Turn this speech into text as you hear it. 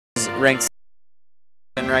ranked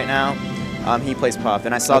right now. He plays Puff,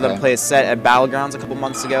 and I saw them play a set at Battlegrounds a couple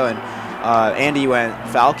months ago, and Andy went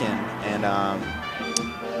Falcon, and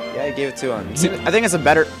yeah, he gave it to him. I think it's a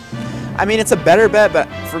better. I mean, it's a better bet, but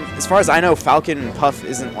as far as I know, Falcon and Puff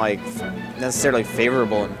isn't like necessarily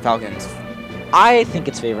favorable in Falcon's. I think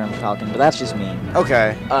it's favoring Falcon, but that's just me.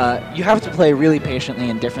 Okay. You have to play really patiently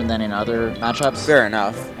and different than in other matchups. Fair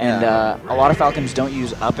enough. And a lot of Falcons don't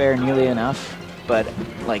use up air nearly enough, but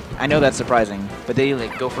like I know that's surprising, but they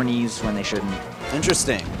like go for knees when they shouldn't.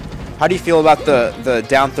 Interesting. How do you feel about the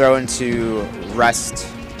down throw into rest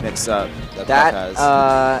mix up that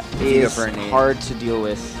Puff is hard to deal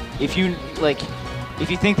with. If you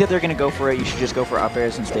think that they're gonna go for it, you should just go for up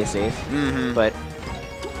airs and stay safe. But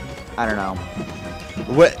I don't know.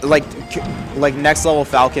 What like next level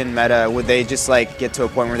Falcon meta, would they just like get to a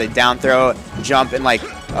point where they down throw, jump, and like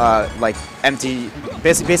empty,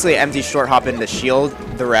 basically empty short hop into shield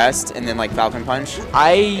the rest, and then like Falcon punch?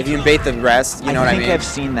 If you bait the rest, you know what I mean? I think I've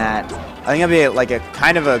seen that. I think that'd be like a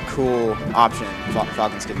kind of a cool option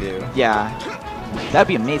Falcons could do. Yeah, that'd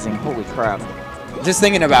be amazing. Holy crap! Just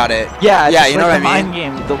thinking about it. Yeah, yeah, you know what I mean? Mind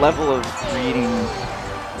game, the level of reading.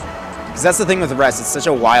 Because that's the thing with rest, it's such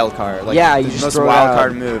a wild card. Like, yeah, you the just most throw wild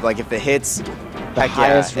card move. Like if it hits, the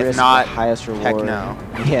highest risk, if not, the highest reward. Heck no.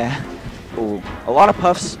 Yeah. Ooh. A lot of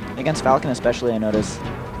Puffs against Falcon, especially, I notice,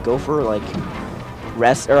 go for like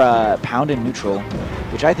rest or pound in neutral,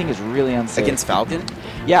 which I think is really unsafe. Against Falcon?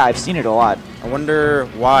 Yeah, I've seen it a lot. I wonder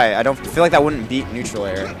why. I don't feel like that wouldn't beat neutral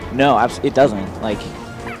air. No, it doesn't. Like,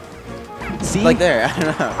 see, like there. I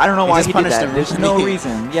don't know. I don't know why he did that. There's no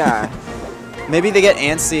reason. Yeah. Maybe they get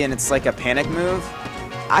antsy and it's like a panic move.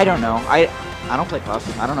 I don't know. I don't play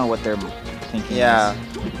Puff. I don't know what they're thinking. Yeah.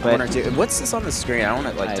 But one or two. What's this on the screen? I don't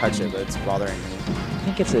want to like touch it, but it's bothering me. I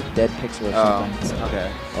think it's a dead pixel or something.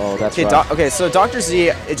 Okay. Oh, that's rough. Okay, so Dr.Z,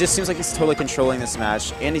 it just seems like he's totally controlling this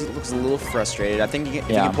match, and he looks a little frustrated. I think if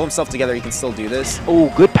he can pull himself together, he can still do this.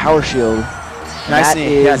 Oh, good power shield. Nice that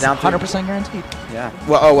knee. is down 100% guaranteed. Yeah.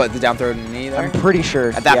 Well, what, the down throw knee there? I'm pretty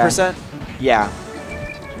sure. At that percent? Yeah.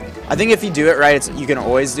 I think if you do it right, you can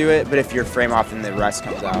always do it, but if you're frame off, then the rest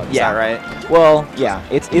comes out. Is that right? Well, yeah.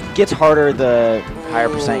 It gets harder the higher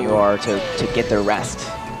percent you are to get the rest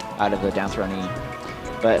out of the down throw knee.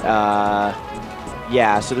 But,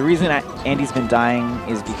 yeah, so the reason Andy's been dying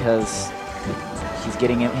is because he's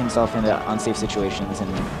getting himself into unsafe situations, and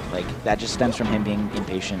like that just stems from him being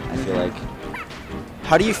impatient, I feel like.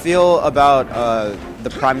 How do you feel about the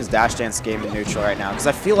Prime's dash dance game in neutral right now? Because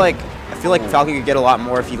I feel like Falcon could get a lot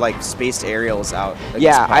more if he like spaced aerials out.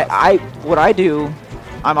 Yeah, what I do,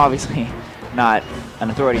 I'm obviously not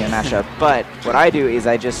an authority in matchup, but what I do is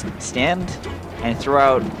I just stand and throw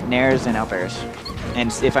out nairs and up airs. And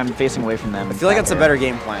if I'm facing away from them, I feel like that's a better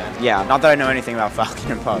game plan. Yeah. Not that I know anything about Falcon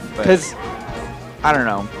and Puff, but because I don't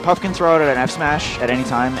know, Puff can throw out an F smash at any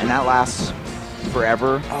time, and that lasts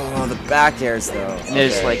forever. Oh, the back airs though. And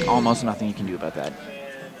there's like almost nothing you can do about that.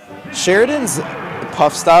 Sheridan's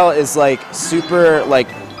Puff style is like super like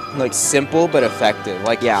simple but effective.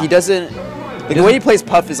 Like he doesn't. The way he plays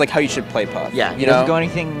Puff is like how you should play Puff. Yeah. He doesn't go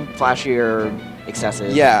anything flashy or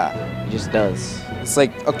excessive. Yeah. He just does. It's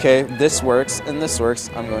like, okay, this works and this works.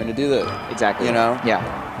 I'm going to do this. Exactly. You know? Yeah.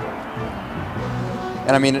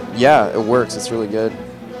 And I mean, yeah, it works. It's really good.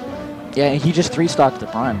 Yeah, he just 3-stocked the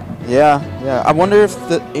Prime. Yeah, yeah. I wonder if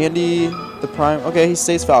the Prime. Okay, he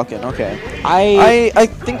stays Falcon. Okay. I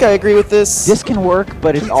think I agree with this. This can work,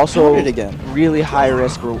 but it's also again. really high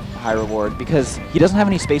risk, high reward because he doesn't have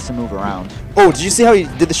any space to move around. Oh, did you see how he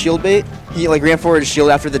did the shield bait? He like ran forward his shield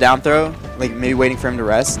after the down throw, like maybe waiting for him to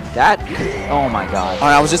rest. Oh my god.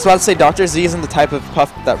 I was just about to say Dr.Z isn't the type of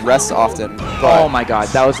Puff that rests often. Oh my god,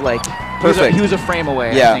 that was like perfect. He was a frame away,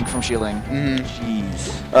 I think, from shielding.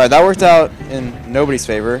 Jeez. All right, that worked out in nobody's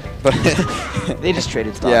favor, but they just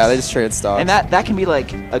traded stocks. Yeah, they just traded stocks. And that can be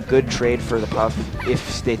like a good trade for the Puff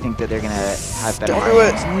if they think that they're gonna have better. Don't do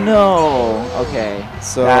it. No. Okay.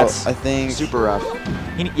 So that's I think super rough.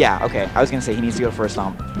 Yeah. Okay. I was gonna say he needs to go for a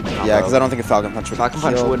stomp. Yeah, because I don't think a Falcon Punch would. Falcon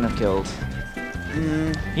Punch wouldn't have killed.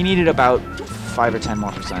 He needed about 5 or 10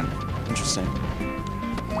 more %. Interesting.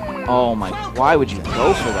 Oh my! Why would you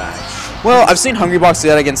go for that? Well, I've seen Hungrybox do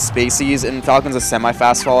that against Spaceys, and Falcon's a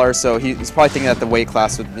semi-fast faller, so he's probably thinking that the weight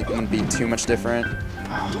class wouldn't be too much different.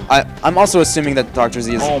 I'm also assuming that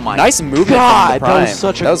Dr.Z is nice movement from the Prime. That was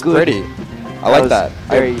such a that was good, pretty. I like that. I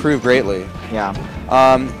very, improved greatly. Yeah.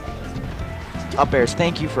 Up airs.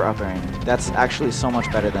 Thank you for up airing. That's actually so much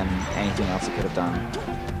better than anything else it could have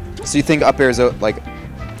done. So you think up air is like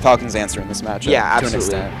Falcon's answer in this matchup? Yeah, absolutely.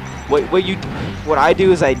 To an extent. What I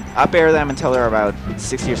do is I up air them until they're about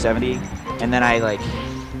 60 or 70, and then I like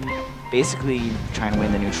basically trying to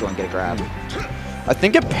win the neutral and get a grab. I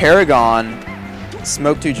think a Paragon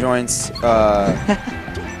smoked 2 joints.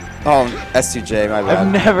 Oh, S2J, my bad.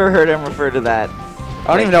 I've never heard him refer to that. I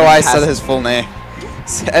don't even know why I said his full name.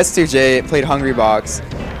 S2J played Hungry Box,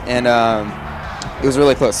 and it was a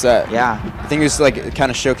really close set. Yeah. I think he was like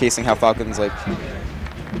kind of showcasing how Falcon's like, you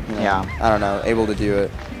know, yeah, I don't know, able to do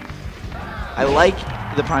it. I like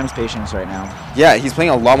the Prime's patience right now. Yeah, he's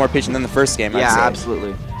playing a lot more patient than the first game. Yeah, I'd say.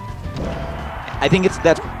 absolutely. I think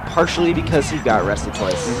that's partially because he got rested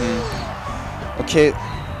twice. Okay,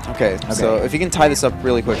 so if you can tie this up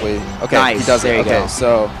really quickly. Okay, nice. He does there it. You Okay, go.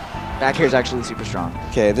 so back here is actually super strong.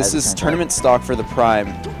 Okay, this is tournament stock for the Prime,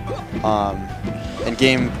 and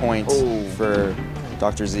game points for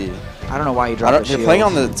Dr.Z. I don't know why you dropped the You're playing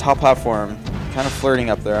on the top platform, kind of flirting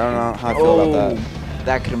up there. I don't know how I feel about that.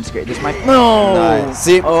 That could have scared. This might. No. Nice.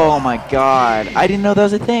 See? Oh my God! I didn't know that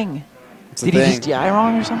was a thing. Did he just DI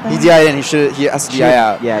wrong or something? He DI'd in. He has to DI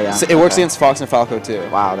out. Yeah. So it works against Fox and Falco too.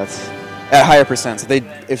 Wow, that's at higher percent. So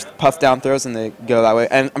if Puff down throws and they go that way,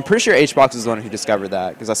 and I'm pretty sure H-Box is the one who discovered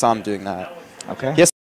that because I saw him doing that. okay. He has